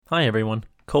Hi everyone,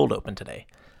 cold open today.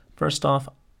 First off,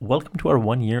 welcome to our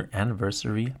 1-year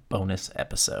anniversary bonus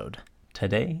episode.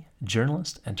 Today,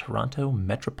 journalist and Toronto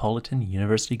Metropolitan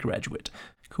University graduate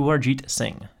Kuwarjeet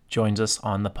Singh joins us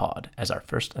on the pod as our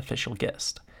first official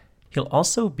guest. He'll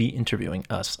also be interviewing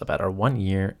us about our 1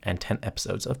 year and 10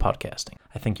 episodes of podcasting.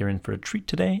 I think you're in for a treat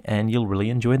today and you'll really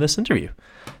enjoy this interview.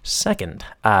 Second,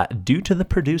 due to the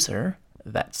producer,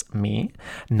 that's me,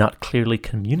 not clearly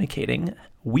communicating,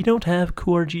 we don't have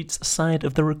Kuwarjeet's side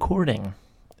of the recording.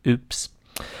 Oops.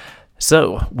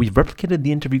 So, we've replicated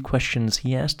the interview questions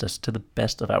he asked us to the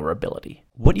best of our ability.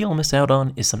 What you'll miss out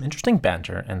on is some interesting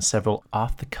banter and several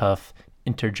off-the-cuff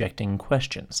interjecting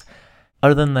questions.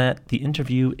 Other than that, the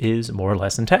interview is more or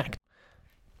less intact.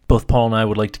 Both Paul and I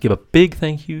would like to give a big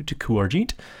thank you to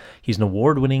Kuwarjeet. He's an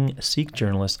award-winning Sikh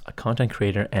journalist, a content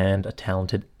creator, and a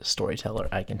talented storyteller,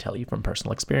 I can tell you from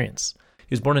personal experience.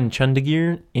 He was born in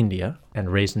Chandigarh, India,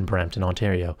 and raised in Brampton,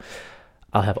 Ontario.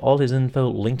 I'll have all his info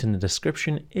linked in the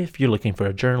description if you're looking for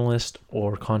a journalist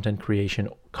or content creation,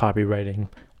 copywriting,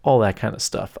 all that kind of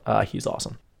stuff. He's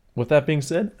awesome. With that being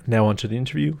said, now on to the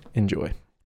interview. Enjoy.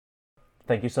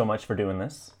 Thank you so much for doing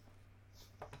this.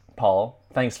 Paul,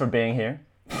 thanks for being here.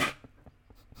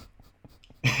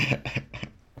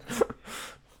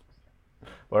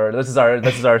 This is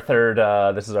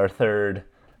our third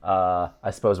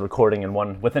I suppose recording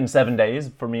within 7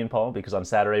 days for me and Paul, because on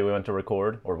Saturday we went to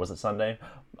record, or was it Sunday?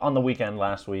 On the weekend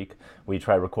last week we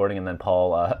tried recording, and then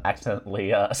Paul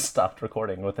accidentally stopped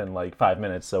recording within like 5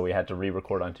 minutes, so we had to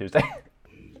re-record on Tuesday.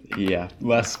 Yeah,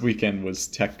 last weekend was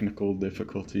technical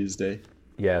difficulties day.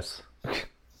 Yes.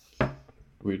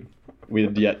 We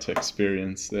had yet to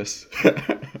experience this.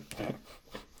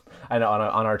 I know,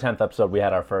 on our 10th episode we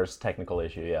had our first technical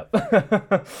issue, yeah.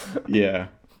 Yeah.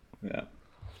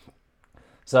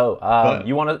 So,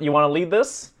 you want to lead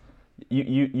this?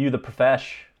 You the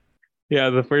profesh. Yeah,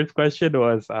 the first question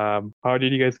was, how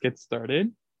did you guys get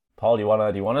started? Paul, do you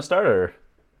want to start, or?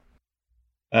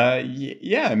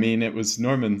 Yeah, I mean, it was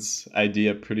Norman's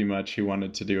idea pretty much. He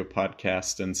wanted to do a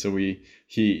podcast, and so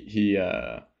he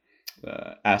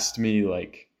asked me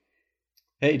like,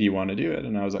 hey, do you want to do it?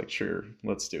 And I was like, sure,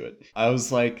 let's do it. I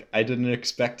was like, I didn't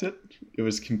expect it. It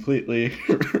was completely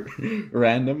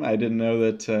random. I didn't know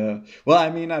that,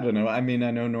 I don't know. I mean,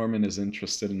 I know Norman is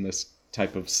interested in this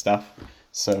type of stuff.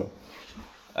 So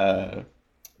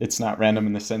it's not random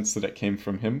in the sense that it came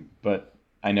from him, but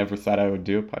I never thought I would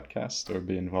do a podcast or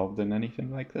be involved in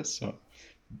anything like this. So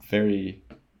very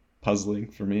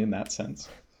puzzling for me in that sense,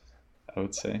 I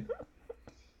would say.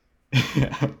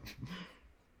 Yeah.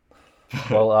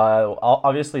 Well,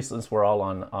 obviously, since we're all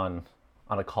on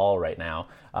a call right now,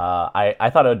 I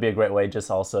thought it would be a great way just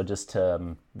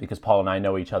to, because Paul and I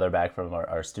know each other back from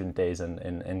our student days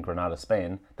in Granada,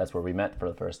 Spain. That's where we met for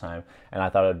the first time. And I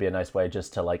thought it would be a nice way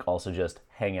just to like also just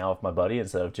hang out with my buddy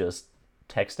instead of just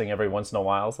texting every once in a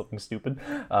while something stupid.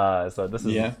 So this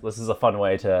is a fun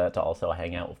way to also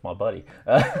hang out with my buddy.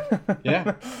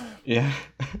 Yeah.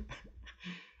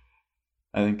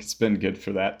 I think it's been good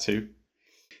for that too.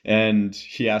 And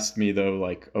he asked me though,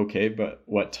 like, okay, but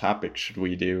what topic should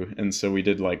we do? And so we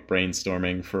did like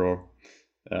brainstorming for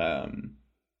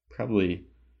probably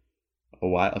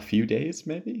a few days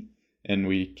maybe. And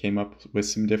we came up with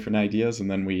some different ideas, and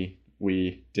then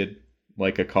we did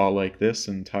like a call like this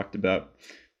and talked about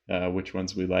which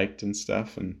ones we liked and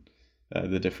stuff, and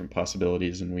the different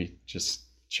possibilities, and we just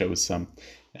chose some.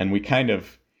 And we kind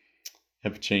of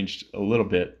have changed a little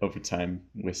bit over time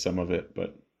with some of it,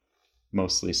 but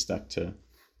mostly stuck to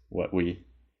what we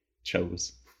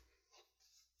chose.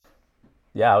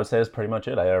 Yeah, I would say that's pretty much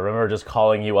it. I remember just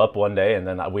calling you up one day, and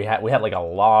then we had like a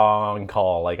long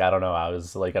call. Like, I don't know, I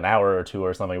was like an hour or two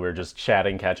or something. We were just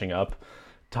chatting, catching up,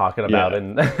 talking about it.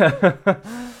 And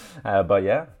but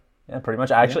yeah, pretty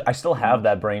much. I still have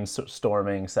that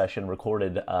brainstorming session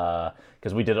recorded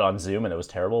because we did it on Zoom and it was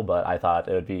terrible. But I thought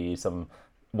it would be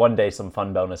one day some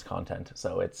fun bonus content.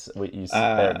 So it's it's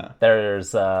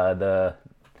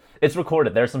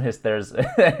recorded. There's some there's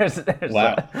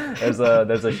wow. there's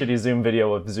a shitty Zoom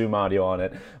video with Zoom audio on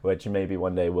it, which maybe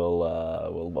one day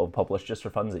we'll publish just for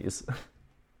funsies.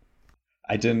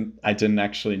 I didn't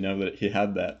actually know that he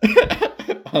had that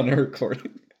on a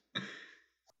recording.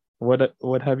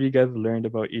 What have you guys learned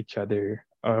about each other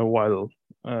while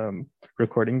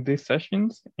recording these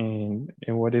sessions, and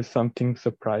what is something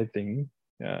surprising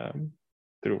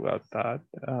throughout that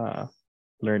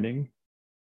learning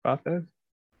process?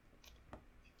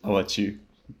 I'll let you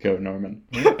Go, Norman.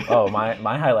 Oh,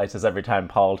 my highlights is every time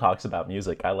Paul talks about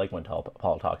music. I like when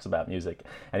Paul talks about music,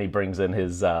 and he brings in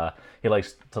his. He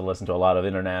likes to listen to a lot of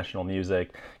international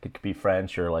music. It could be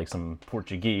French or like some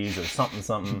Portuguese or something.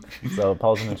 So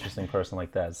Paul's an interesting person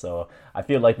like that. So I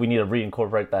feel like we need to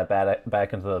reincorporate that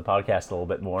back into the podcast a little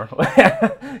bit more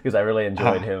because I really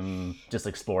enjoyed him just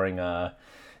exploring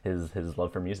his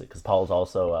love for music. Because Paul's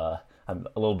also a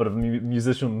little bit of a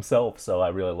musician himself, so I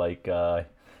really like.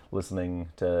 Listening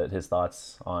to his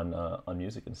thoughts on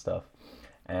music and stuff.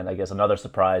 And I guess another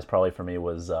surprise probably for me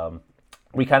was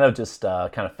we kind of just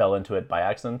kind of fell into it by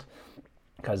accident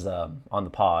because on the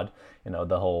pod,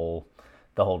 the whole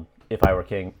if I were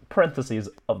king parentheses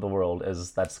of the world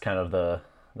that's kind of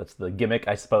that's the gimmick,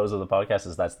 I suppose, of the podcast.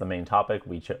 Is that's the main topic.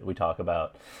 We talk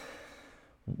about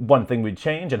one thing we'd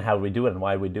change and how we do it and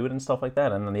why we do it and stuff like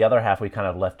that. And then the other half we kind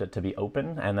of left it to be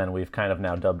open, and then we've kind of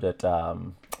now dubbed it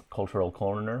Cultural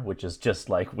Corner, which is just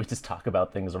like we just talk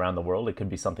about things around the world. It could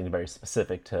be something very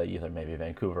specific to either maybe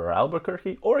Vancouver or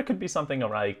Albuquerque, or it could be something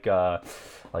like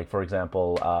for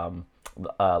example,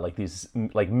 like these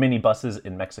like mini buses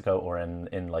in Mexico or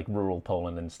in like rural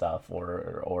Poland and stuff,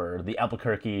 or the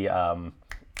Albuquerque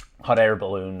hot air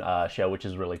balloon show, which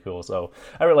is really cool. So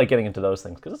I really like getting into those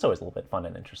things because it's always a little bit fun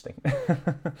and interesting.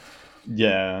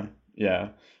 Yeah,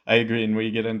 I agree. And we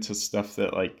get into stuff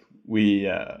that like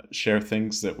we share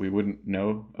things that we wouldn't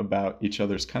know about each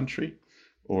other's country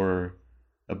or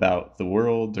about the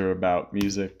world or about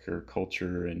music or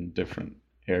culture in different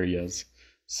areas.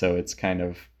 So it's kind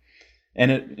of, and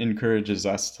it encourages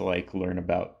us to like learn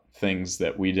about things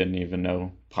that we didn't even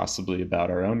know possibly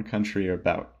about our own country or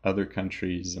about other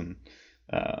countries. And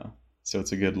so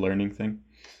it's a good learning thing.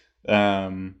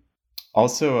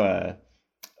 Also,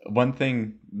 one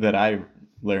thing that I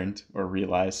learned or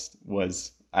realized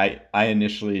was I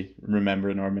initially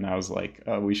remember, Norman, I was like,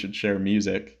 oh, we should share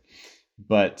music.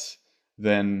 But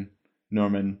then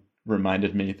Norman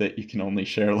reminded me that you can only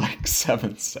share like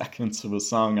 7 seconds of a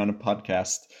song on a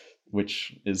podcast,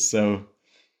 which is so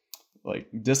like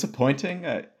disappointing.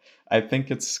 I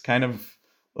think it's kind of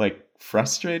like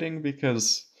frustrating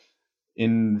because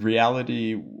in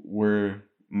reality we're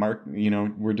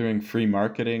doing free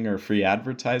marketing or free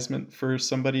advertisement for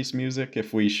somebody's music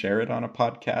if we share it on a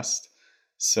podcast,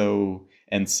 so,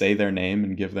 and say their name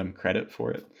and give them credit for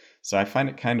it. So I find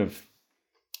it kind of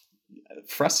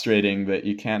frustrating that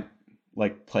you can't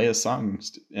like play a song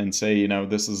and say,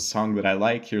 this is a song that I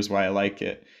like, here's why I like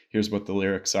it, here's what the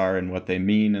lyrics are and what they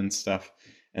mean and stuff,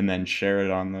 and then share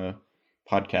it on the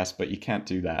podcast. But you can't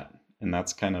do that, and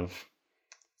it's kind of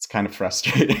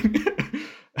frustrating.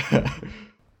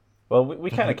 Well,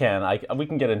 we kind of can. We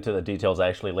can get into the details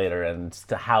actually later and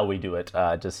to how we do it.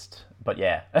 But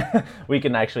yeah, we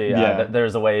can actually.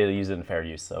 There's a way to use it in fair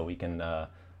use, so we can talk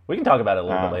about it a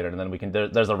little bit later, and then we can.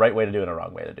 There's a right way to do it and a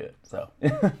wrong way to do it. So.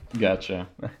 Gotcha.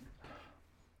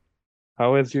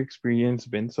 How has your experience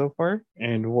been so far,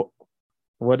 and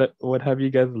what have you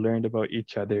guys learned about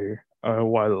each other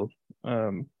while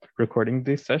recording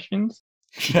these sessions?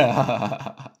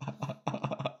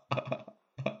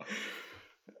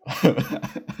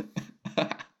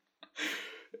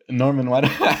 Norman, why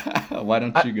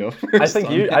don't you go first?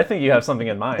 I think you have something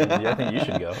in mind. I think you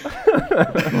should go.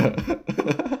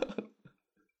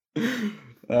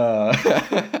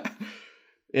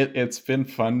 It's been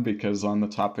fun because on the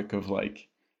topic of like,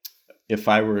 if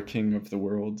I were king of the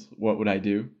world, what would I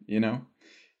do?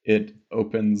 It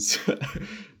opens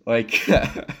like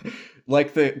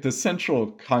like the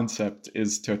central concept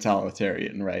is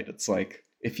totalitarian, right? It's like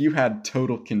if you had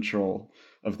total control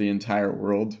of the entire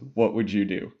world, what would you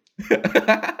do?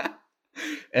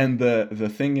 And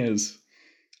the thing is,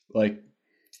 like,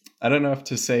 I don't know if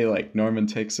to say like Norman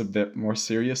takes a bit more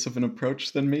serious of an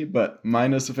approach than me, but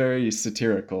mine is very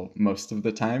satirical most of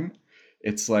the time.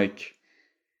 It's like,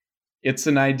 it's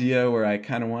an idea where I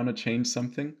kind of want to change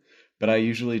something, but I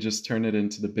usually just turn it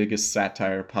into the biggest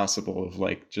satire possible of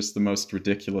like just the most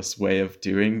ridiculous way of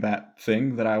doing that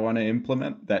thing that I want to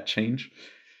implement, that change.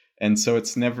 And so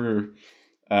it's never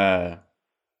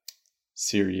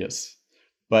serious,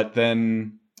 but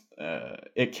then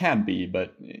it can be,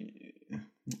 but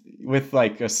with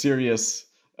like a serious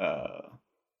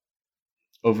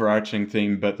overarching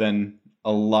theme, but then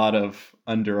a lot of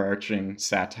underarching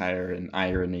satire and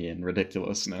irony and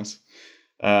ridiculousness.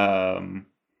 And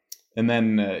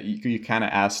then you kind of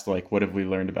asked like, what have we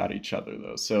learned about each other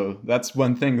though? So that's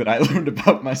one thing that I learned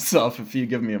about myself if you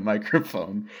give me a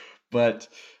microphone. But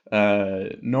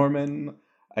Norman,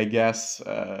 I guess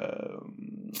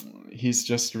he's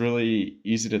just really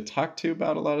easy to talk to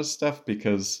about a lot of stuff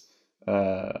because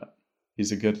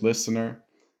he's a good listener.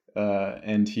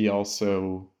 and he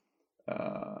also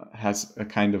has a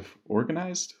kind of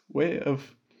organized way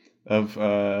of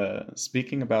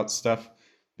speaking about stuff,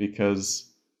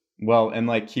 because, well, and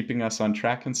like keeping us on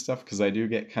track and stuff, because I do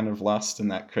get kind of lost in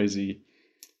that crazy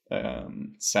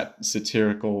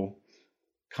satirical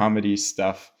comedy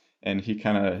stuff, and he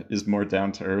kind of is more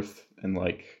down to earth, and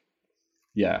like,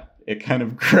 yeah, it kind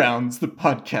of grounds the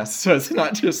podcast so it's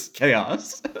not just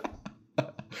chaos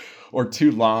or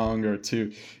too long or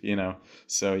too,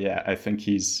 so yeah, I think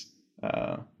he's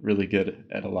really good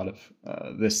at a lot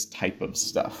of this type of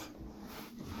stuff.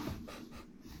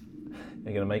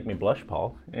 You're gonna make me blush,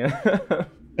 Paul.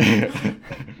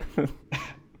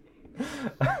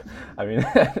 I mean,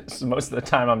 most of the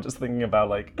time I'm just thinking about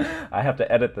like, I have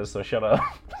to edit this, so shut up.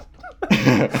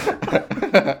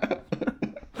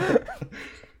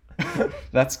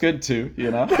 That's good too,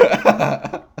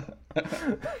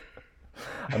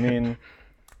 I mean,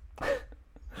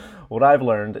 what I've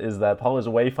learned is that Paul is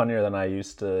way funnier than I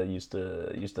used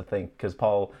to think, because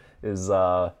Paul is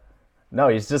no,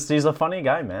 he's a funny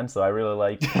guy, man. So I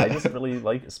just really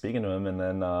like speaking to him, and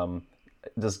then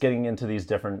just getting into these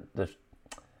different.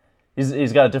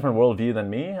 He's got a different worldview than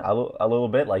me a little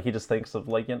bit. Like, he just thinks of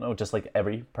like, just like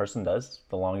every person does.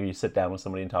 The longer you sit down with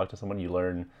somebody and talk to someone, you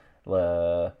learn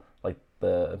like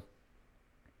the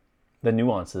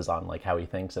nuances on like how he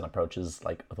thinks and approaches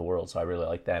like the world. So I really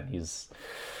like that. He's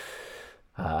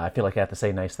I feel like I have to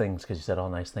say nice things because you said all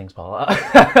nice things, Paul.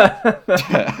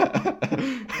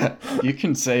 You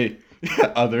can say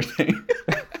other things.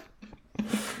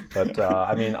 But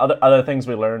I mean, other things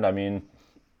we learned. I mean,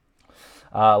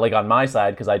 like on my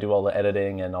side, because I do all the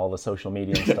editing and all the social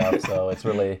media and stuff. So it's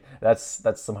really that's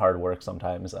some hard work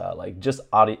sometimes. Like just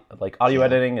audio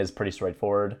editing is pretty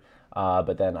straightforward.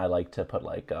 But then I like to put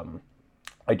like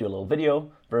I do a little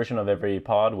video version of every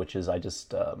pod, which is I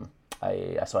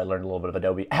learned a little bit of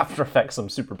Adobe After Effects, some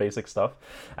super basic stuff,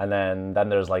 and then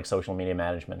there's like social media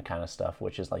management kind of stuff,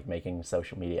 which is like making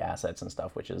social media assets and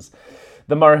stuff, which is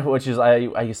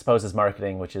I suppose is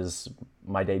marketing, which is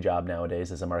my day job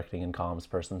nowadays as a marketing and comms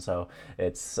person. So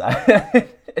it's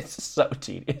it's so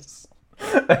tedious.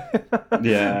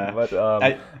 Yeah,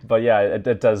 but yeah,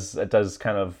 it does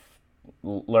kind of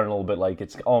learn a little bit. Like,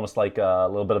 it's almost like a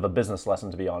little bit of a business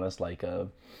lesson, to be honest. Like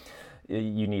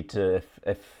you need to,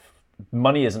 if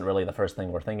money isn't really the first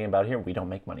thing we're thinking about here. We don't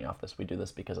make money off this. We do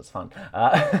this because it's fun.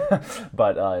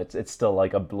 But it's still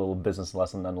like a little business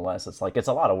lesson nonetheless. It's like, it's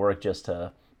a lot of work just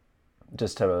to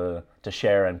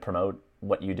share and promote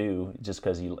what you do just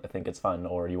because you think it's fun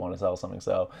or you want to sell something.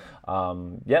 So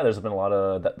yeah, there's been a lot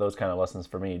of those kind of lessons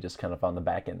for me, just kind of on the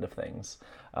back end of things.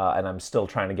 And I'm still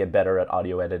trying to get better at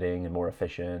audio editing and more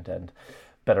efficient and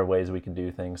better ways we can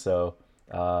do things. So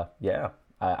yeah,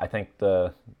 I think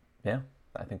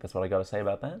I think that's what I got to say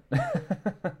about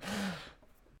that.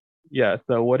 Yeah.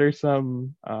 So what are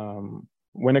some,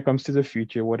 when it comes to the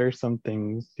future, what are some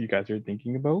things you guys are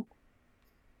thinking about?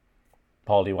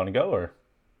 Paul, do you want to go, or?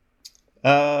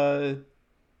 I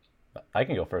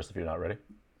can go first if you're not ready.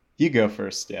 You go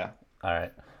first, yeah. All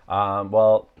right.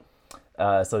 Well,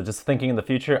 so just thinking in the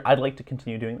future, I'd like to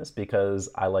continue doing this because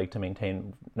I like to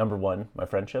maintain, number one, my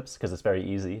friendships, because it's very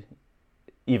easy.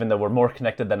 Even though we're more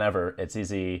connected than ever, it's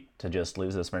easy to just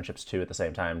lose those friendships too at the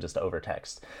same time, just over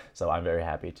text. So I'm very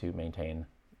happy to maintain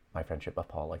my friendship with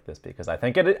Paul like this because I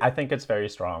think it's very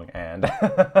strong, and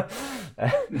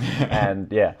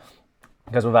and yeah,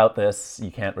 because without this you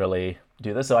can't really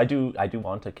do this. So I do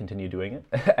want to continue doing it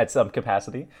at some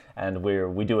capacity, and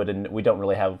we do it, and we don't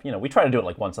really have, we try to do it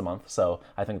like once a month. So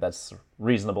I think that's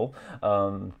reasonable.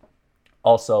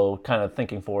 Also, kind of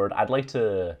thinking forward, I'd like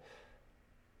to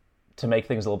make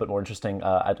things a little bit more interesting.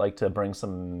 I'd like to bring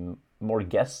some more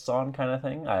guests on, kind of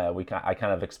thing. I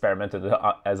kind of experimented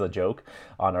as a joke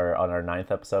on our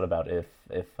 9th episode about if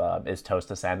is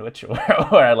toast a sandwich,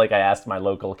 where I asked my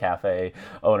local cafe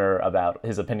owner about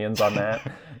his opinions on that.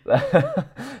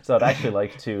 So I'd actually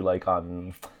like to,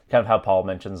 on kind of how Paul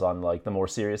mentions on the more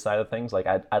serious side of things,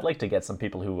 I'd like to get some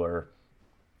people who are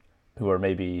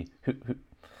maybe who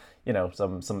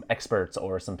some experts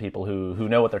or some people who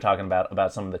know what they're talking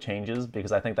about some of the changes,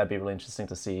 because I think that'd be really interesting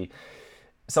to see.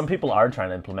 Some people are trying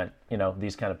to implement,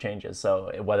 these kind of changes.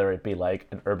 So whether it be like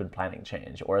an urban planning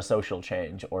change or a social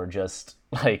change or just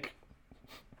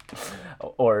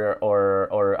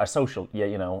or a social,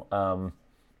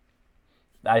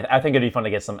 I think it'd be fun to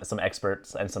get some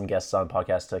experts and some guests on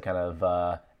podcasts to kind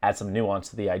of add some nuance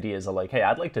to the ideas of hey,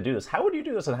 I'd like to do this. How would you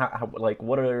do this? And how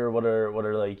what are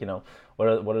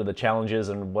the challenges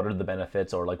and what are the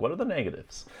benefits, or what are the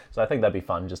negatives? So I think that'd be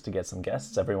fun just to get some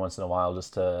guests every once in a while,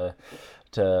 just to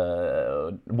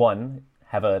one,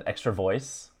 have an extra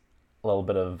voice, a little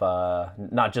bit of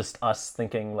not just us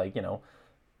thinking like,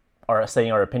 are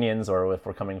saying our opinions, or if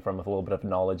we're coming from with a little bit of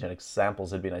knowledge and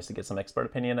examples, it'd be nice to get some expert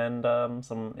opinion and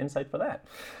some insight for that.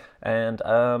 And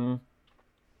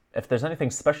if there's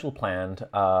anything special planned,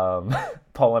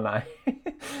 Paul and I,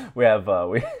 we have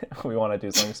we want to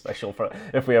do something special for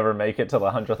if we ever make it to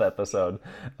the 100th episode.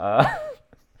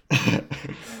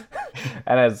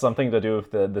 And it has something to do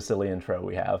with the silly intro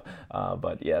we have.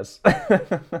 But yes.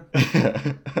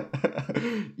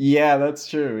 Yeah, that's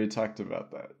true. We talked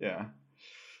about that. Yeah.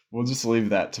 We'll just leave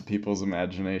that to people's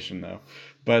imagination, though.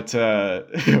 But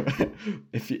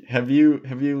have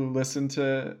you listened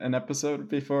to an episode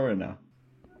before or no?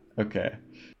 Okay.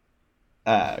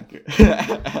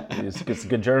 It's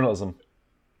good journalism.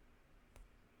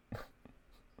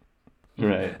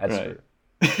 Right. That's right. true.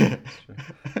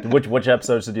 Which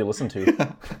episodes did you listen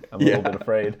to? I'm a little bit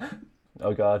afraid.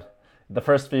 Oh God, the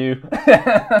first few.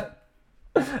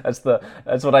 That's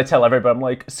what I tell everybody. I'm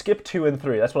like, skip 2 and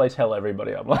 3. That's what I tell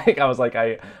everybody. I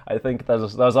think that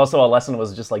was also a lesson,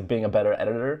 was just like being a better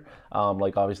editor.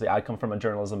 Like obviously I come from a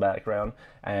journalism background,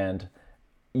 and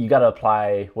you got to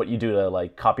apply what you do to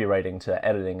like copywriting to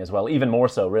editing as well, even more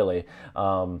so really.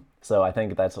 So I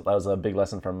think that was a big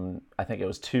lesson from, I think it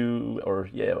was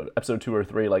episode 2 or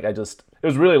 3. Like it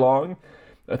was really long.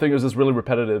 I think it was just really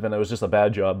repetitive, and it was just a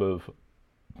bad job of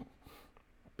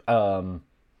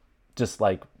just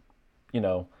like,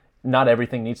 not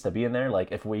everything needs to be in there.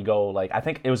 Like if we go like, I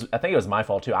think it was my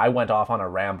fault too. I went off on a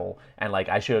ramble, and like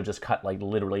I should have just cut like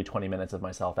literally 20 minutes of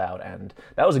myself out, and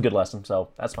that was a good lesson, so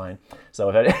that's fine. So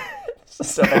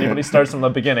if anybody starts from the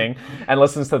beginning and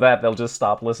listens to that, they'll just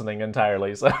stop listening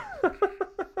entirely. So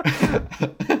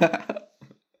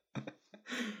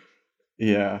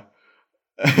yeah.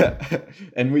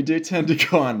 And we do tend to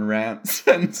go on rants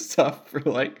and stuff for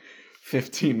like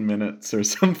 15 minutes or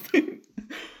something.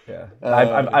 Yeah,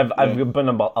 I've been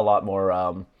a lot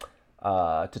more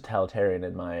totalitarian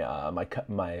in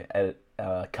my edit,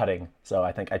 cutting. So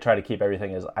I think I try to keep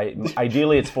everything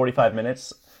ideally it's 45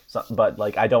 minutes, but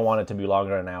like I don't want it to be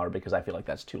longer than an hour, because I feel like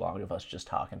that's too long of us just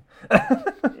talking.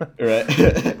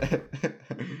 Right.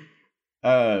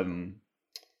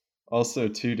 Also,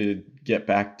 too, to get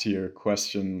back to your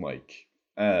question, like,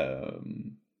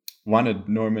 wanted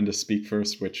Norman to speak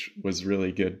first, which was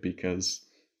really good because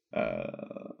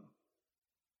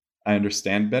I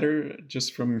understand better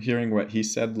just from hearing what he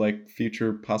said, like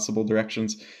future possible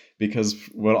directions. Because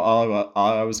all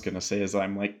I was gonna say is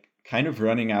I'm like kind of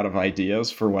running out of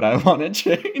ideas for what I want to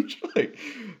change. Like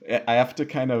I have to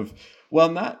kind of,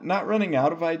 well, not running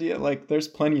out of idea. Like there's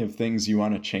plenty of things you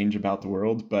want to change about the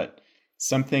world, but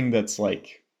something that's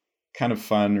like kind of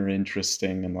fun or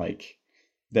interesting and like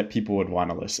that people would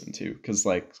want to listen to. Because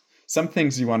like some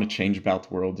things you want to change about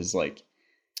the world is like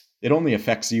it only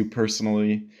affects you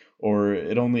personally, or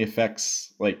it only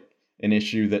affects like an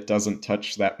issue that doesn't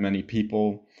touch that many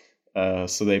people,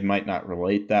 so they might not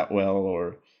relate that well,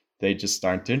 or they just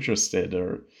aren't interested,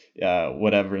 or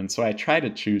whatever. And so I try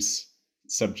to choose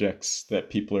subjects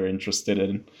that people are interested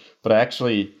in. But I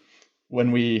actually,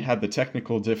 when we had the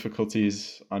technical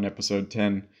difficulties on episode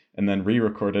 10 and then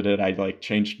re-recorded it, I like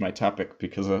changed my topic,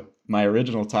 because my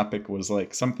original topic was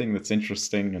like something that's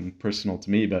interesting and personal to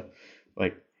me, but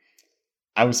like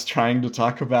I was trying to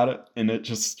talk about it and it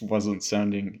just wasn't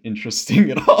sounding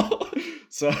interesting at all.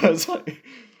 So I was like,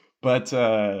 but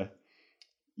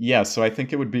yeah, so I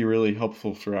think it would be really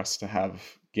helpful for us to have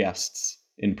guests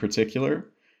in particular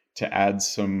to add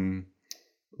some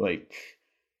like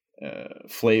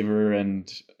flavor.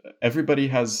 And everybody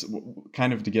has,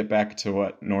 kind of to get back to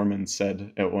what Norman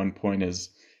said at one point,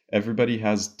 is everybody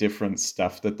has different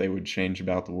stuff that they would change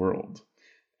about the world.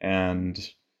 And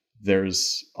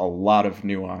there's a lot of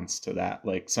nuance to that.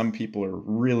 Like some people are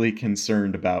really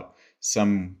concerned about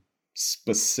some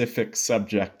specific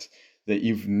subject that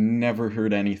you've never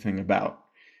heard anything about.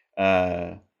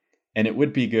 And it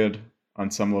would be good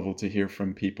on some level to hear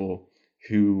from people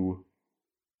who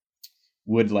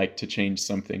would like to change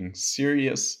something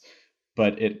serious,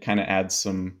 but it kind of adds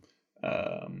some,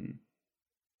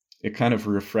 it kind of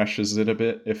refreshes it a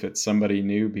bit if it's somebody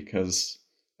new, because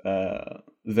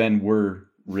then we're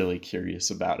really curious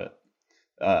about it.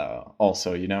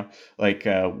 Also, like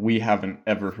we haven't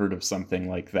ever heard of something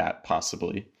like that,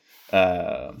 possibly.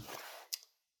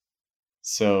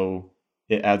 So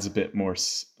it adds a bit more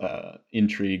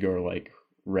intrigue or like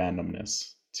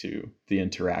randomness to the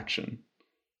interaction.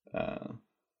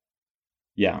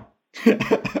 Yeah.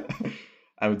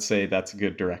 I would say that's a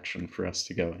good direction for us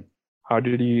to go in. How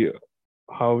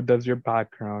does your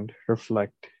background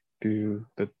reflect to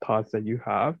the thoughts that you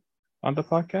have on the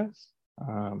podcast?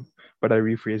 But I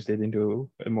rephrased it into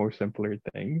a more simpler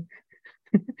thing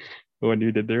when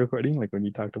you did the recording, like when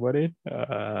you talked about it.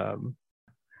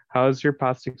 How's your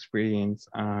past experience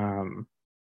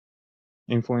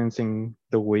influencing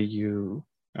the way you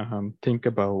think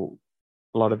about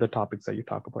a lot of the topics that you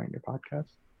talk about in your podcast?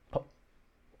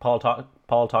 Paul,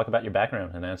 talk about your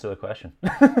background and answer the question.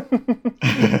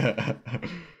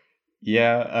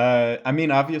 Yeah, I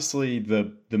mean, obviously,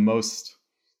 the most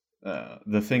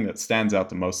the thing that stands out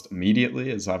the most immediately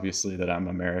is obviously that I'm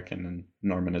American and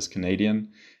Norman is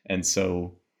Canadian, and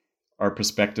so our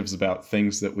perspectives about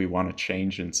things that we want to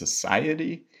change in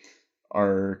society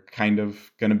are kind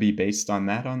of going to be based on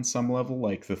that on some level.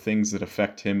 Like the things that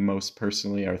affect him most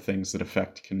personally are things that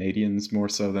affect Canadians more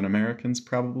so than Americans,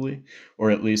 probably, or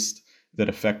at least that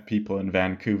affect people in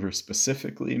Vancouver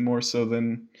specifically more so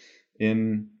than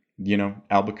in,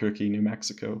 Albuquerque, New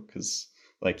Mexico, because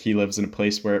like he lives in a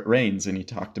place where it rains and he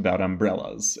talked about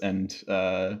umbrellas and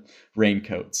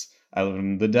raincoats. I live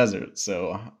in the desert,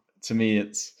 so to me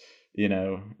it's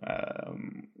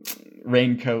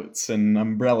raincoats and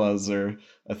umbrellas are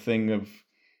a thing of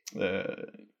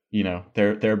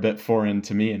they're a bit foreign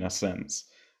to me in a sense,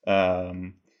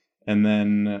 and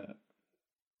then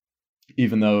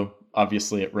even though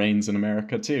obviously it rains in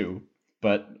America too,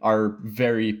 but our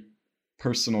very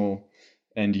personal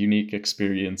and unique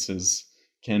experiences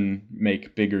can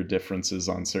make bigger differences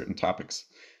on certain topics.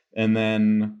 And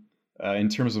then in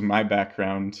terms of my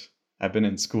background, I've been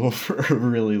in school for a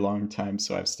really long time,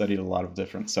 so I've studied a lot of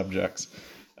different subjects.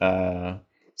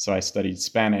 So I studied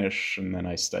Spanish, and then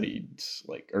I studied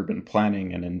like urban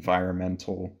planning and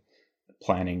environmental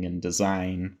planning and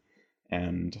design.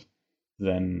 And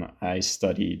then I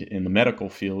studied in the medical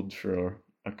field for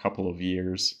a couple of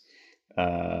years,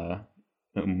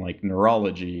 in like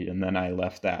neurology, and then I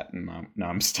left that, and now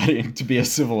I'm studying to be a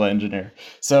civil engineer.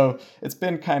 So it's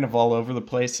been kind of all over the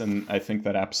place, and I think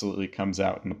that absolutely comes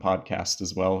out in the podcast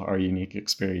as well. Our unique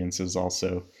experiences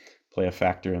also play a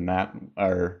factor in that.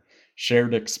 Our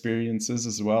shared experiences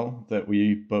as well, that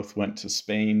we both went to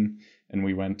Spain, and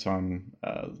we went on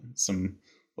some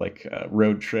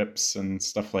road trips and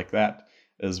stuff like that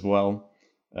as well.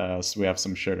 So we have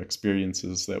some shared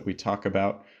experiences that we talk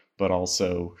about, but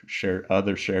also shared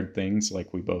things,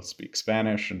 like we both speak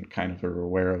Spanish and kind of are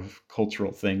aware of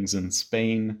cultural things in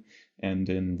Spain and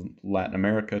in Latin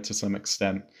America to some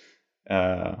extent.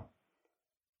 And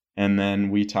then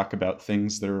we talk about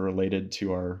things that are related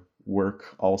to our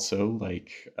work also,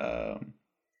 like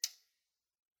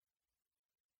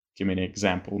give me an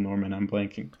example, Norman. I'm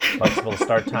blanking. Flexible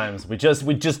start times. We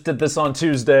just did this on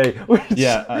Tuesday.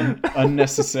 Yeah,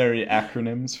 unnecessary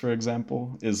acronyms, for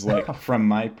example, is like from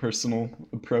my personal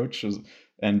approach,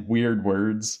 and weird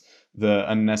words. The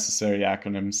unnecessary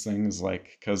acronyms thing is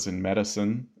like, because in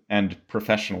medicine and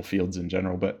professional fields in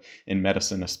general, but in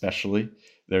medicine especially,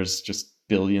 there's just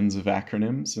billions of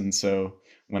acronyms. And so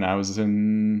when I was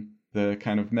in the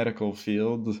kind of medical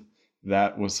field,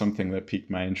 that was something that piqued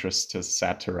my interest to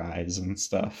satirize and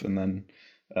stuff. And then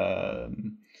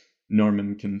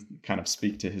Norman can kind of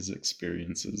speak to his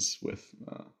experiences with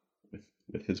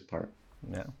his part.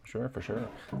 Yeah, sure, for sure.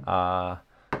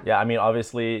 Yeah, I mean,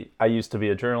 obviously, I used to be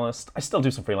a journalist. I still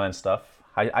do some freelance stuff.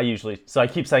 I usually, so I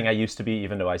keep saying I used to be,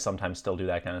 even though I sometimes still do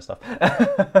that kind of stuff.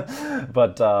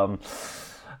 But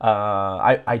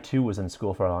I too was in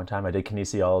school for a long time. I did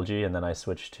kinesiology, and then I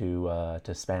switched to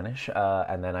Spanish,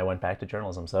 and then I went back to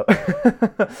journalism. So,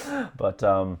 but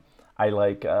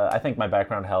I think my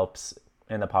background helps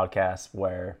in the podcast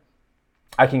where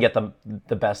I can get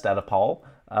the best out of Paul,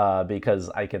 because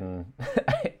I can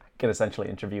I can essentially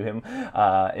interview him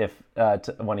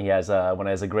when he has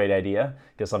a great idea,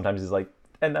 because sometimes he's like,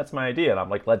 and that's my idea, and I'm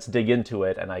like, let's dig into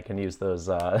it, and I can use those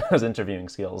interviewing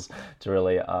skills to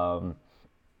really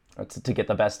to get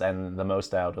the best and the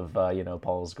most out of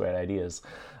Paul's great ideas,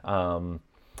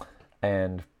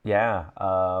 and yeah.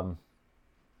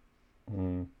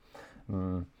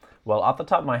 Well, off the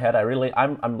top of my head,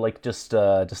 I'm like just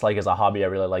like as a hobby, I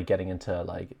really like getting into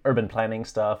like urban planning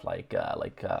stuff.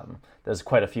 There's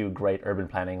quite a few great urban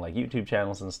planning like YouTube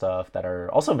channels and stuff that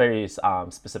are also very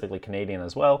specifically Canadian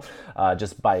as well,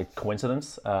 just by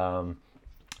coincidence.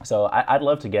 So I'd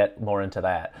love to get more into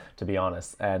that, to be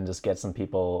honest, and just get some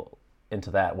people into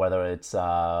that, whether it's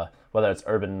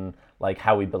urban, like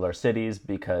how we build our cities,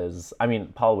 because I mean,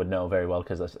 Paul would know very well,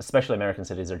 because especially American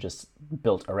cities are just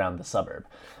built around the suburb,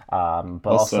 but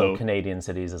also Canadian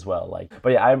cities as well.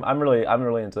 But yeah, I'm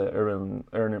really into urban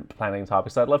planning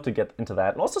topics. So I'd love to get into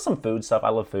that, and also some food stuff. I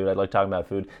love food. I like talking about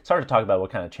food. It's hard to talk about what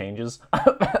kind of changes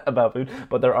about food,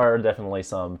 but there are definitely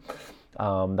some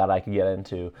that I can get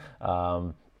into.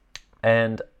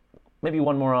 And maybe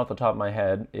one more off the top of my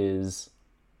head is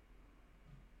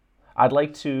I'd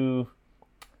like to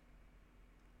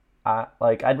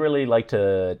I'd really like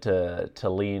to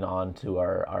lean on to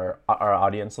our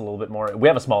audience a little bit more. We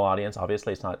have a small audience,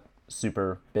 obviously it's not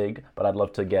super big, but I'd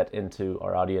love to get into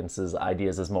our audience's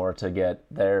ideas as more to get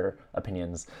their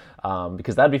opinions,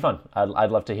 because that'd be fun.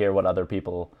 I'd love to hear what other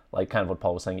people, like kind of what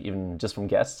Paul was saying, even just from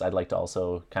guests. I'd like to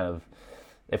also kind of,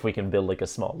 if we can build like a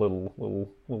small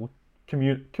little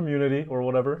community or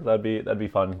whatever, that'd be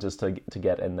fun just to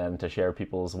get, and then to share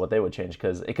people's what they would change,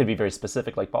 because it could be very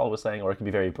specific like Paul was saying, or it could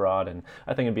be very broad, and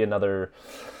I think it'd be another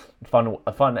fun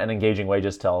and engaging way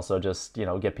just to also just, you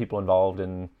know, get people involved.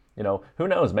 And you know, who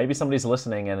knows, maybe somebody's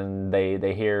listening and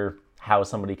they hear how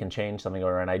somebody can change something,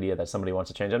 or an idea that somebody wants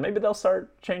to change, and maybe they'll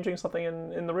start changing something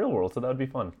in the real world, so that would be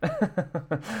fun.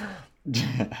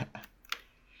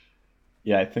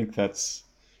 Yeah, I think that's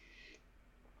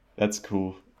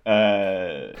cool.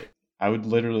 I would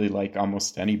literally like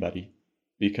almost anybody,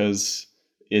 because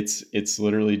it's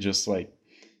literally just like,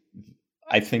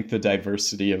 I think the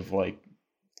diversity of, like,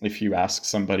 if you ask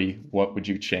somebody what would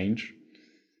you change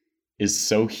is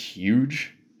so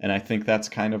huge, and I think that's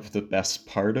kind of the best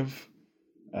part of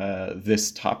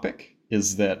this topic,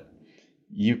 is that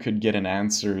you could get an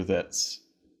answer that's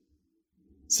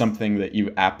something that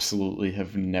you absolutely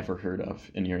have never heard of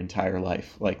in your entire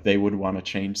life. Like, they would want to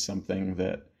change something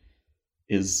that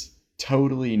is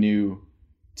totally new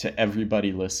to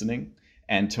everybody listening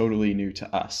and totally new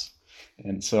to us.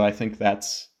 And so I think that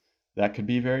could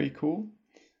be very cool.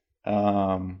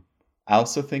 I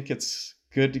also think it's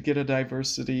good to get a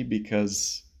diversity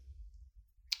because,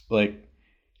 like,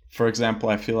 for example,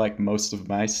 I feel like most of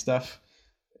my stuff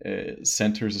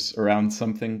centers around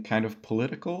something kind of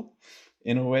political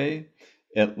in a way.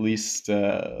 At least,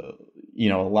 you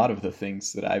know, a lot of the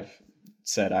things that I've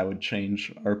said I would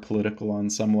change are political on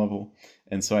some level.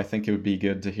 And so I think it would be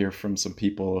good to hear from some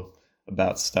people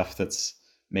about stuff that's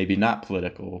maybe not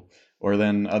political, or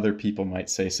then other people might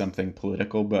say something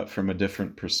political, but from a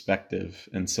different perspective.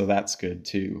 And so that's good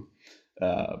too.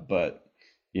 But,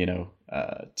 you know,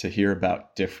 to hear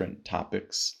about different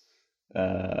topics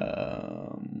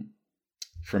from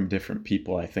different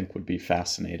people, I think would be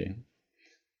fascinating.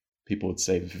 People would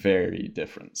say very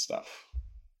different stuff.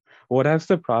 What has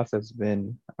the process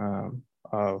been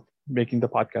of making the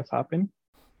podcast happen?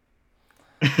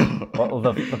 Well,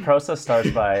 the process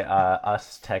starts by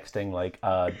us texting like,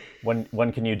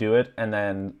 when can you do it, and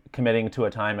then committing to a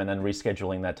time and then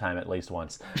rescheduling that time at least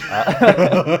once.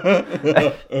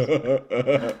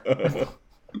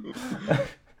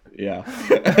 Yeah.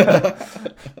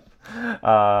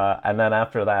 And then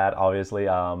after that, obviously,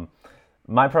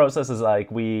 my process is like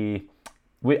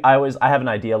I have an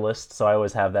idea list, so I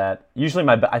always have that. Usually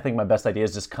I think my best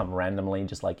ideas just come randomly,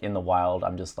 just like in the wild.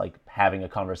 I'm just like having a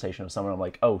conversation with someone. I'm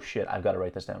like, oh shit, I've got to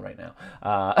write this down right now.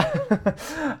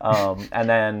 And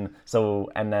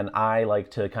then I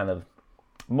like to kind of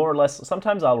more or less,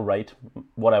 sometimes I'll write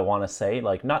what I want to say,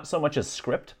 like not so much as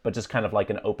script, but just kind of like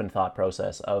an open thought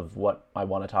process of what I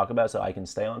want to talk about, so I can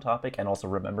stay on topic and also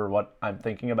remember what I'm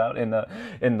thinking about in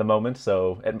the moment.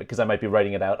 So, because I might be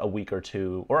writing it out a week or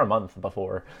two or a month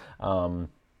before.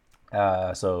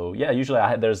 So yeah, usually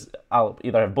I'll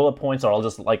either have bullet points, or I'll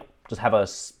just have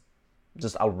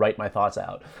I'll write my thoughts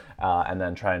out, and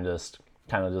then try and just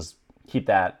kind of just keep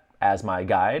that as my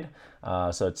guide.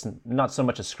 So it's not so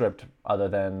much a script, other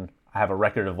than I have a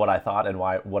record of what I thought and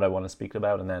what I want to speak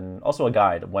about, and then also a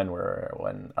guide when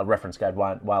a reference guide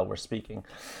while we're speaking.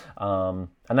 And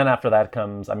then after that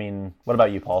comes, I mean, what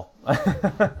about you, Paul?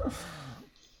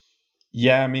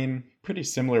 Yeah, I mean, pretty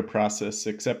similar process,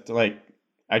 except like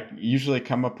I usually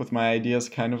come up with my ideas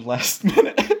kind of last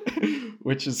minute,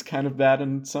 which is kind of bad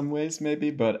in some ways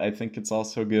maybe, but I think it's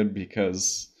also good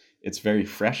because it's very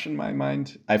fresh in my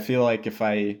mind. I feel like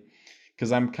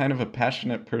because I'm kind of a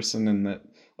passionate person, in that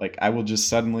like I will just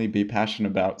suddenly be passionate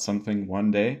about something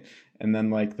one day, and then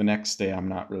like the next day I'm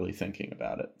not really thinking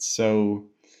about it. So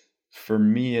for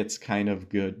me, it's kind of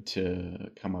good to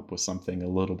come up with something a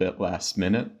little bit last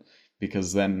minute,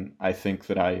 because then I think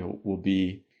that I will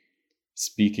be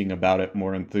speaking about it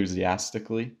more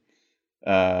enthusiastically.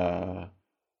 And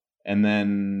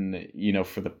then, you know,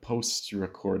 for the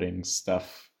post-recording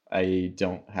stuff, I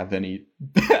don't have any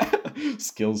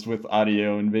skills with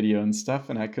audio and video and stuff,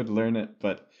 and I could learn it,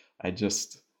 but I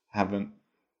just haven't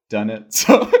done it.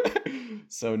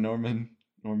 So Norman,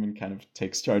 Norman kind of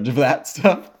takes charge of that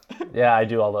stuff. Yeah, I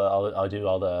do I'll do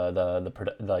all the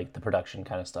production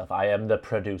kind of stuff. I am the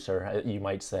producer, you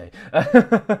might say.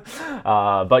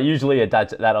 But usually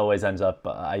that always ends up.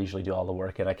 I usually do all the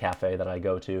work in a cafe that I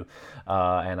go to,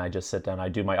 and I just sit down. I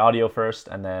do my audio first,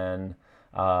 and then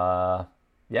I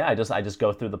just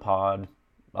go through the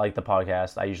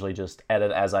podcast. I usually just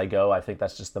edit as I go. I think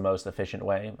that's just the most efficient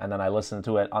way. And then I listen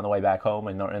to it on the way back home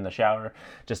and in the shower,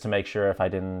 just to make sure if I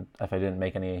didn't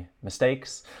make any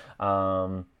mistakes.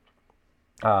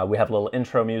 We have a little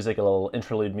intro music, a little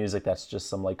interlude music that's just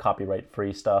some like copyright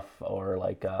free stuff, or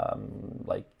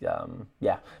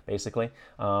basically.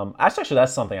 Actually,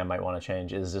 that's something I might want to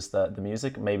change, is just the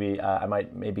music. Maybe I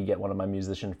might get one of my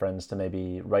musician friends to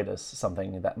maybe write us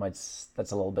something that's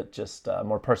a little bit just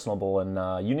more personable and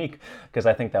unique, because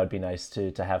I think that would be nice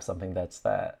to have something that's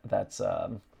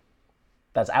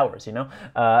ours, you know.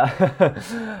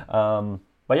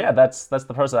 But yeah, that's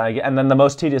the process I get. And then the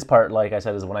most tedious part, like I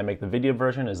said, is when I make the video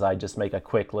version, is I just make a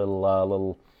quick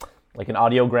little like an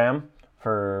audiogram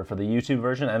for the YouTube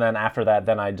version, and then after that,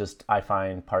 then I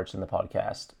find parts in the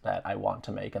podcast that I want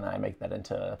to make, and then I make that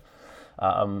into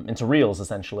reels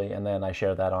essentially, and then I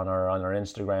share that on our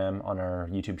Instagram, on our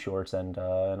YouTube Shorts, and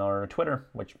our Twitter,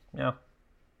 which yeah.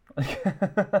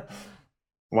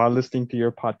 While listening to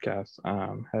your podcast,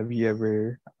 have you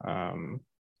ever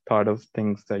thought of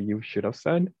things that you should have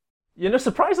said? You know,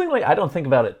 surprisingly, I don't think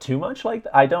about it too much. Like,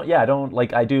 I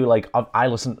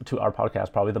listen to our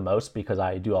podcast probably the most, because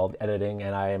I do all the editing,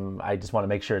 and I just want to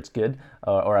make sure it's good,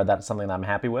 or that's something that I'm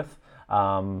happy with.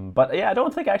 But yeah, I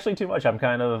don't think actually too much. I'm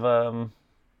kind of,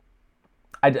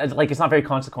 it's not very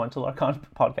consequential, our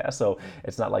podcast, so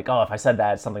it's not like, oh, if I said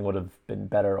that, something would have been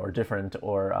better or different,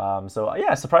 or, so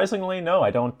yeah, surprisingly, no, I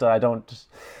don't.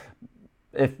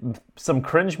 If some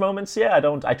cringe moments, yeah,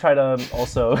 I try to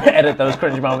also edit those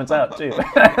cringe moments out too.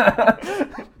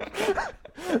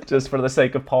 Just for the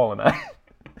sake of Paul and I.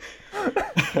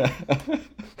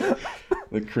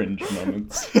 The cringe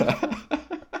moments.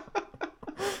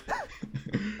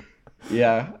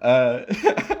 Yeah.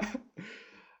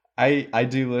 I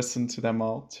do listen to them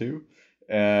all too.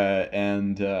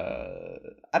 And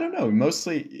I don't know,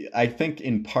 mostly I think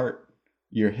in part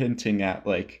you're hinting at,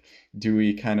 like, do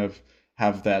we kind of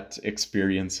have that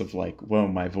experience of like, whoa,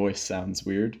 my voice sounds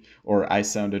weird, or I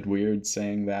sounded weird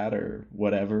saying that, or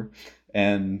whatever.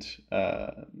 And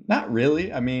not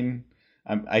really. I mean,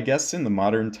 I guess in the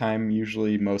modern time,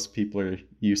 usually most people are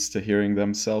used to hearing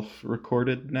themselves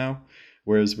recorded now,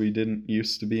 whereas we didn't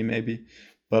used to be, maybe.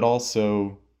 But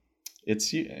also, it's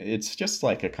just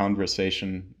like a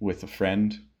conversation with a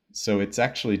friend. So it's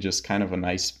actually just kind of a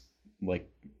nice, like,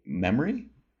 memory.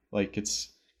 Like, it's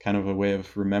kind of a way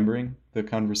of remembering the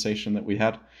conversation that we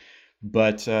had.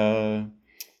 But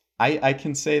I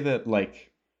can say that,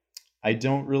 like, I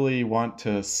don't really want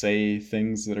to say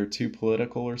things that are too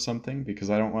political or something, because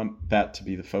I don't want that to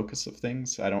be the focus of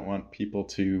things. I don't want people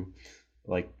to,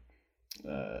 like,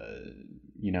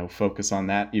 focus on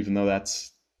that, even though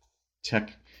that's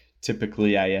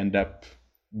typically I end up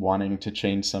wanting to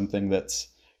change something that's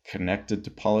connected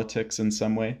to politics in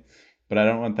some way. But I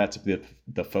don't want that to be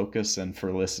the focus, and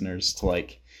for listeners to,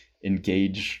 like,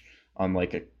 engage on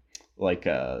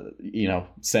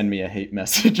send me a hate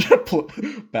message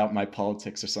about my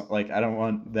politics or something. Like, I don't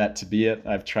want that to be it.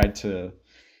 I've tried to,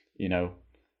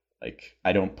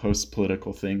 I don't post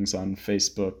political things on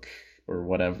Facebook or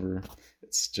whatever.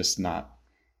 It's just not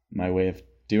my way of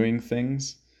doing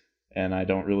things, and I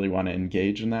don't really want to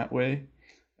engage in that way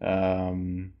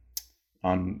on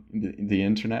the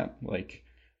internet, like.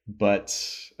 But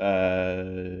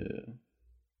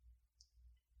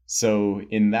so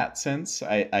in that sense,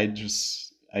 I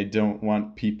don't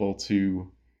want people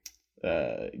to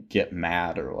get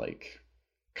mad or, like,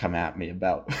 come at me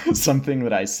about something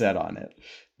that I said on it.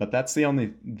 But that's the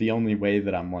only way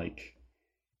that I'm like,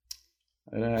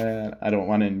 I don't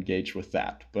want to engage with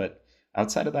that. But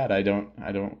outside of that, I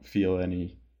don't feel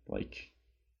any, like,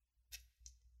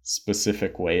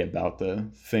 specific way about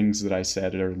the things that I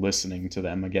said or listening to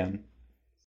them again.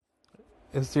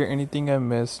 Is there anything I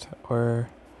missed, or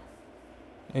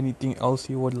anything else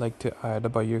you would like to add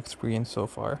about your experience so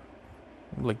far,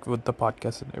 like with the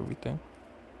podcast and everything?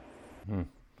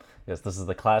 Yes, this is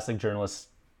the classic journalist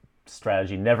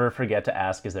strategy. Never forget to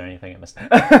ask, is there anything I missed?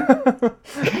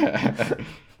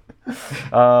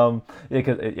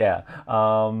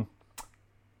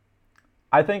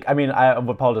 I think,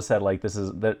 what Paul just said, like,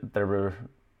 they're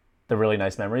really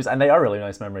nice memories, and they are really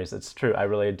nice memories. It's true. I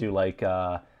really do like,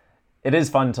 it is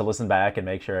fun to listen back and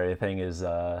make sure everything is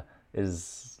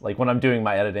is like when I'm doing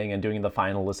my editing and doing the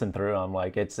final listen through, I'm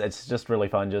like, it's just really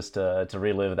fun just to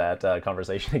relive that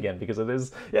conversation again, because it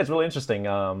is, yeah, it's really interesting.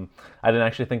 I didn't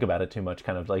actually think about it too much,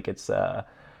 kind of like it's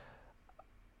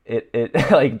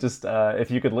it like just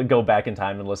if you could go back in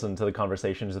time and listen to the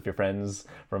conversations with your friends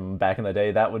from back in the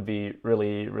day, that would be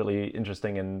really, really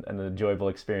interesting and an enjoyable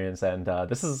experience. And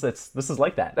this is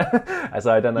like that. As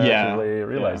I didn't actually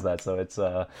realize that. So it's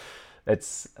a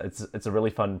really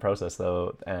fun process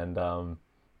though,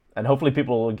 and hopefully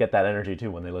people will get that energy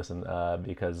too when they listen,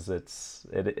 because it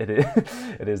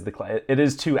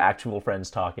is two actual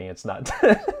friends talking. It's not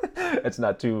it's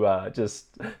not two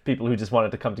just people who just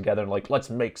wanted to come together and like, let's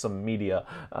make some media.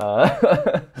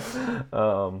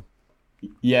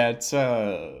 Yeah, it's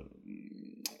a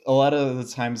lot of the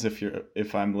times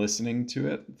if I'm listening to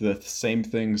it, the same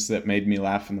things that made me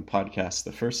laugh in the podcast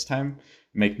the first time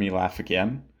make me laugh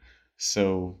again.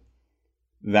 So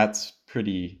that's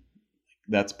pretty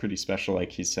special,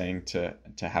 like he's saying, to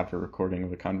have a recording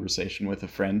of a conversation with a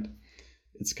friend.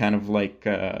 It's kind of like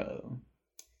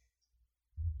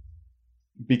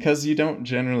because you don't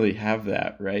generally have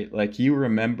that, right? Like you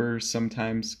remember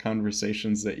sometimes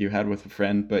conversations that you had with a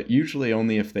friend, but usually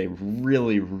only if they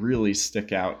really, really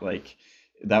stick out, like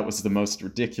that was the most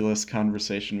ridiculous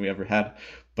conversation we ever had.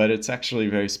 But it's actually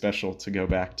very special to go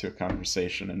back to a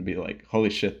conversation and be like, holy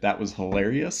shit, that was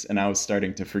hilarious. And I was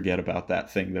starting to forget about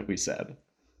that thing that we said.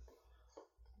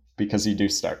 Because you do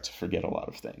start to forget a lot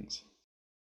of things.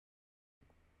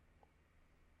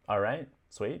 All right.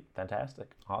 Sweet. Fantastic.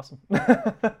 Awesome.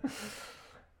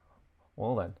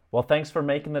 Well then. Well, thanks for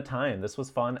making the time. This was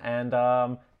fun. And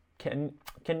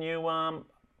can you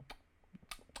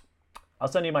I'll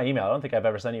send you my email. I don't think I've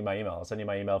ever sent you my email. I'll send you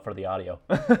my email for the audio.